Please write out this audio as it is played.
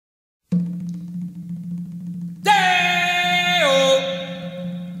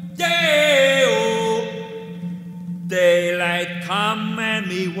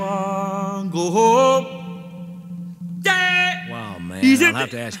go home. Wow, man, Is I'll it- have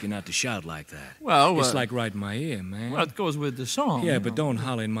to ask you not to shout like that. Well, It's like right in my ear, man. well, it goes with the song. Yeah, but don't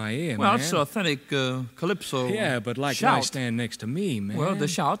holler in my ear, Well, man. it's authentic calypso. Yeah, but like shout. why stand next to me, man? Well, the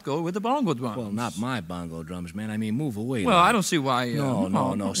shout go with the bongo drums. Well, not my bongo drums, man. I mean, move away. Well, like. I don't see why.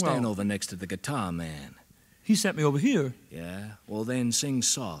 No. Stand well, over next to the guitar, man. He sent me over here. Yeah? Well, then sing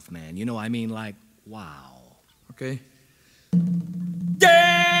soft, man. You know, I mean, like, wow. Okay.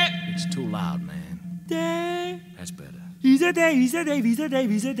 It's too loud, man. That's better. He's a day, he's a day, he's a day,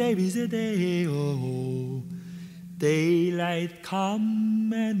 he's a day, he's a day, oh. Daylight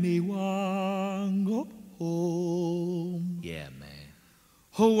come and me want go home. Yeah, man.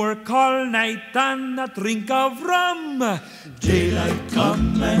 Who work all night and a drink of rum. Daylight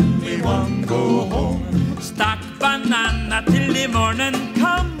come and me want go home. Stack banana till the morning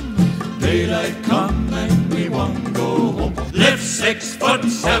come. Daylight come and we want go home. Lift 6 foot,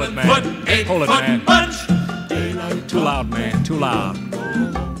 7 man. foot, 8 Hold it, foot man. bunch. Daylight Too loud, man. Too loud.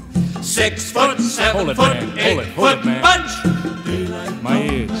 6 foot, 7 Hold it, foot, man. 8 Hold it, foot man. bunch.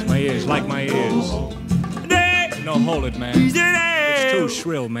 My ears, like my ears. No, hold it, man. It's too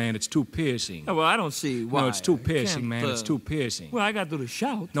shrill, man. It's too piercing. Well, I don't see why. No, it's too I piercing, can't, man. It's too piercing. Well, I got to do the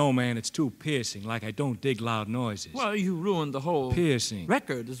shout. No, man, it's too piercing. Like I don't dig loud noises. Well, you ruined the whole Piercing.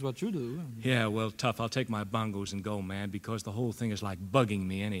 record, is what you do. Yeah, well, tough. I'll take my bongos and go, man, because the whole thing is like bugging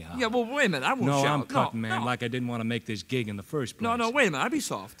me anyhow. Yeah, well, wait a minute. I won't No, shout. I'm cutting, man, no. like I didn't want to make this gig in the first place. No, wait a minute. I'll be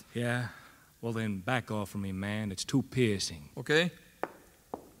soft. Yeah? Well, then back off from me, man. It's too piercing. Okay?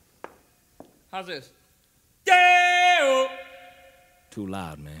 How's this? Deo! Too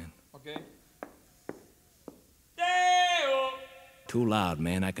loud, man. Okay? Deo! Too loud,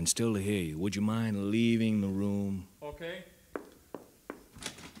 man. I can still hear you. Would you mind leaving the room? Okay?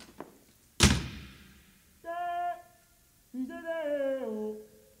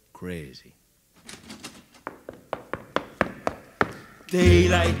 Crazy.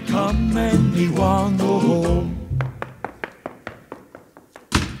 Daylight come and me want go home.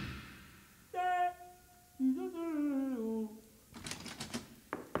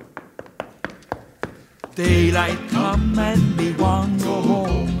 Daylight come and me want go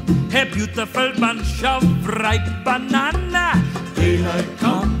home. A beautiful bunch of ripe banana. Daylight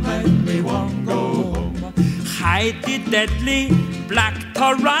come and me want go home. Hide the deadly black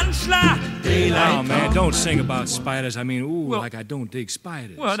tarantula. Daylight Oh, man, don't sing about spiders. I mean, ooh, Well- like I don't dig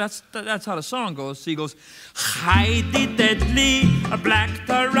spiders. Well, that's how the song goes. He goes, hide the deadly black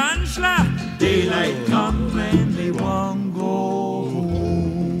tarantula. Daylight come and they won't go home.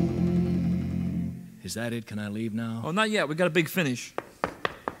 Is that it? Can I leave now? Oh, not yet. We got a big finish.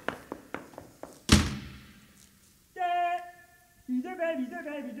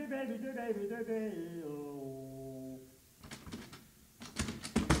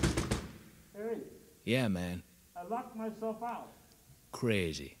 Hey, Yeah, man. I locked myself out.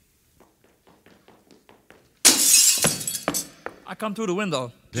 Crazy. I come through the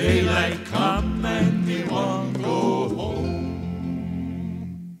window. Daylight come and me want